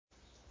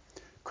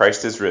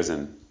Christ is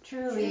risen.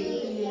 Truly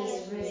he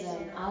is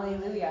risen.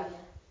 Alleluia.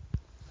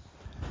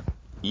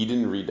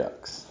 Eden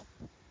Redux.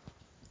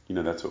 You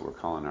know, that's what we're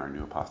calling our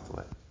new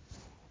apostolate.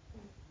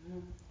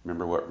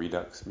 Remember what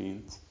redux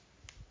means?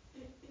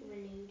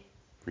 Renewed.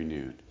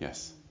 Renewed,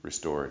 yes.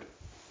 Restored.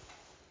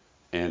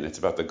 And it's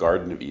about the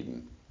Garden of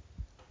Eden.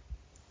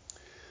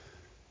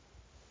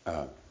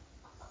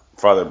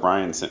 Father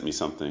Brian sent me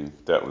something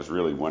that was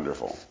really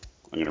wonderful.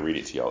 I'm going to read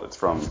it to y'all. It's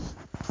from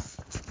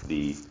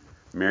the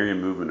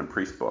Marian Movement and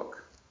Priest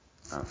book,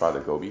 Father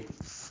Gobi.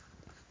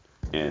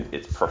 And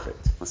it's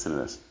perfect. Listen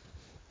to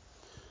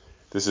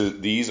this.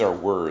 These are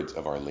words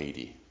of Our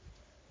Lady.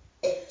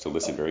 So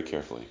listen very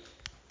carefully.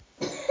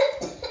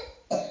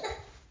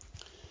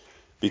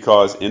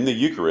 Because in the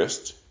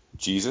Eucharist,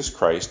 Jesus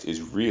Christ is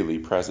really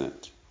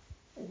present.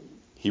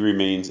 He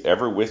remains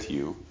ever with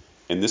you,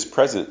 and this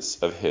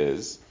presence of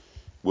His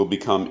will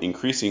become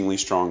increasingly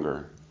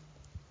stronger,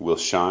 will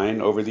shine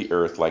over the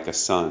earth like a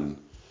sun,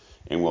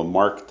 and will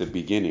mark the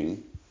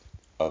beginning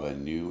of a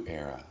new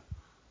era.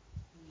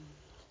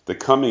 The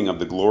coming of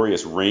the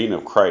glorious reign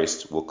of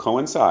Christ will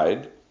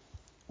coincide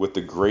with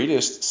the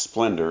greatest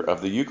splendor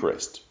of the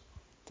Eucharist.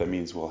 That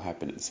means will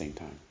happen at the same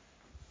time.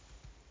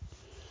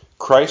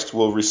 Christ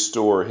will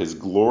restore His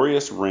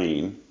glorious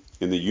reign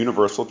in the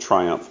universal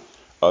triumph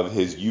of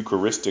His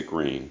Eucharistic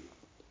reign,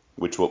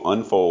 which will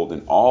unfold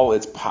in all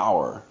its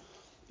power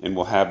and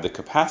will have the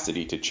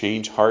capacity to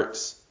change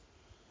hearts,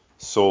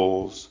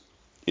 souls,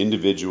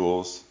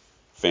 individuals,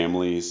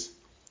 families,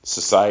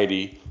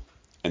 society,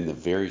 and the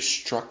very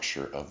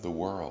structure of the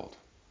world.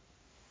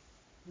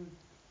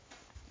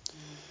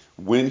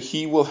 When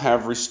He will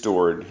have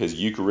restored His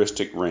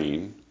Eucharistic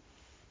reign,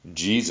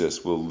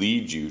 Jesus will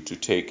lead you to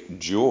take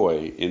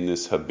joy in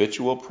this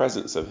habitual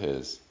presence of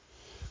His,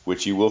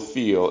 which you will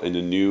feel in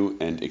a new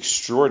and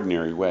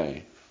extraordinary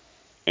way,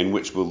 and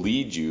which will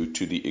lead you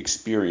to the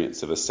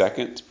experience of a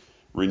second,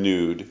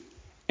 renewed,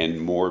 and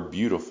more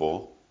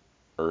beautiful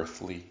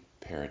earthly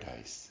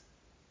paradise.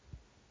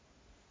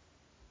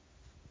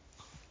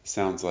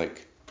 Sounds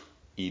like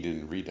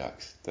Eden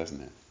Redux,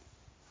 doesn't it?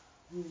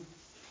 Let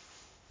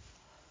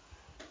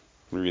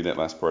me read that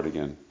last part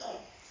again.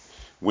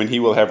 When He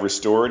will have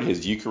restored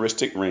His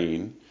Eucharistic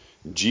reign,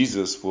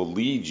 Jesus will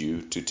lead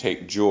you to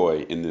take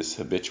joy in this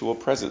habitual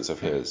presence of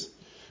His,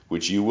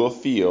 which you will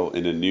feel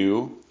in a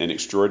new and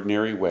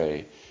extraordinary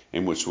way,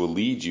 and which will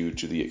lead you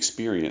to the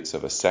experience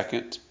of a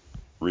second,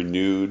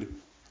 renewed,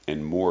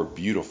 and more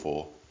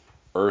beautiful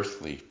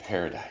earthly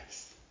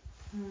paradise.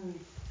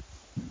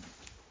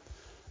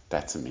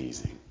 That's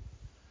amazing.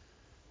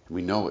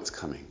 We know it's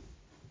coming.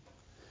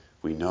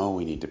 We know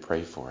we need to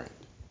pray for it.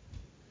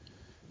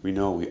 We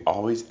know we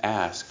always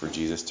ask for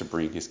Jesus to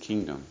bring His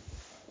kingdom,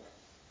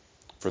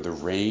 for the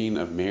reign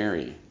of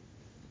Mary,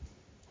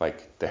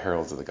 like the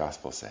heralds of the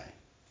gospel say.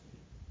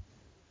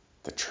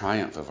 The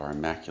triumph of our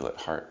immaculate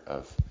heart,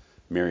 of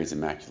Mary's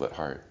immaculate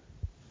heart,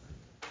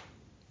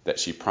 that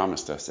she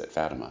promised us at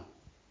Fatima.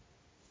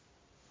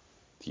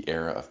 The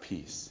era of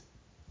peace.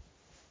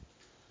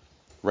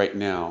 Right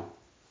now,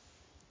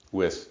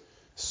 with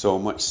so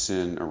much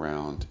sin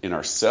around in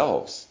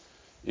ourselves,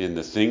 in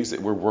the things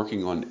that we're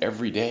working on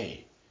every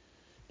day,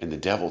 and the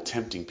devil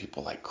tempting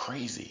people like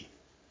crazy,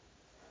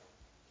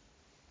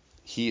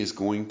 he is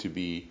going to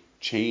be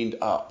chained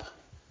up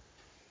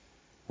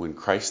when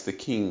Christ the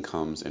King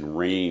comes and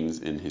reigns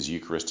in His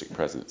Eucharistic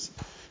presence.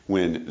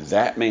 When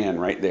that man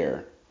right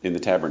there in the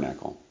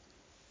tabernacle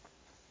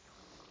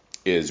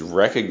is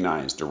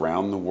recognized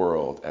around the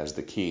world as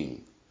the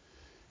King,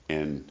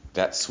 and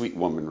that sweet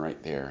woman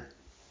right there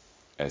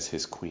as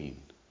His Queen.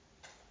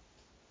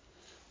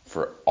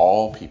 For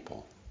all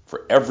people,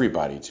 for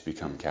everybody to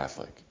become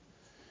Catholic,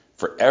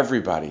 for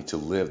everybody to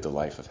live the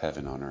life of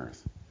heaven on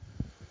earth.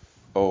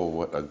 Oh,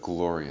 what a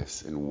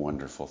glorious and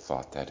wonderful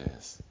thought that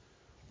is.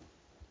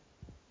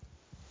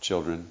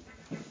 Children,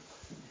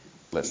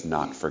 let's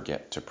not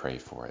forget to pray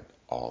for it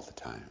all the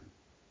time.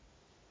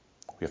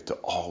 We have to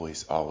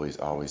always, always,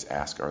 always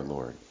ask our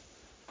Lord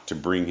to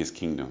bring His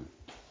kingdom,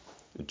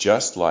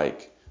 just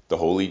like the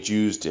holy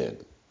Jews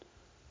did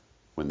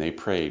when they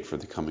prayed for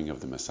the coming of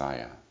the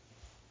Messiah.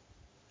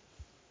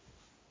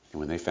 And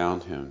when they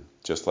found Him,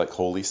 just like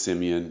holy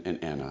Simeon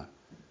and Anna,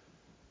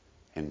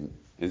 and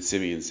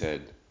Simeon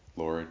said,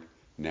 Lord,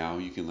 now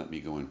you can let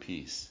me go in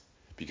peace.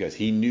 Because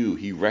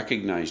he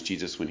recognized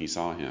Jesus when he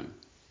saw Him.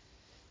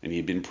 And he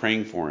had been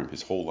praying for Him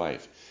his whole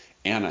life.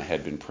 Anna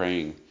had been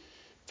praying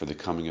for the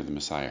coming of the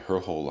Messiah her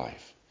whole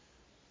life.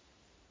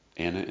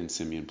 Anna and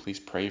Simeon, please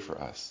pray for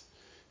us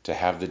to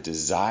have the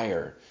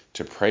desire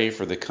to pray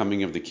for the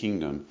coming of the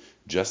kingdom,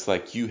 just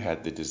like you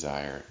had the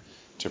desire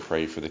to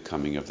pray for the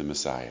coming of the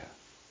Messiah.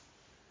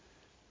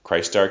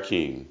 Christ our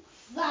King.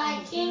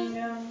 Thy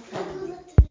kingdom come.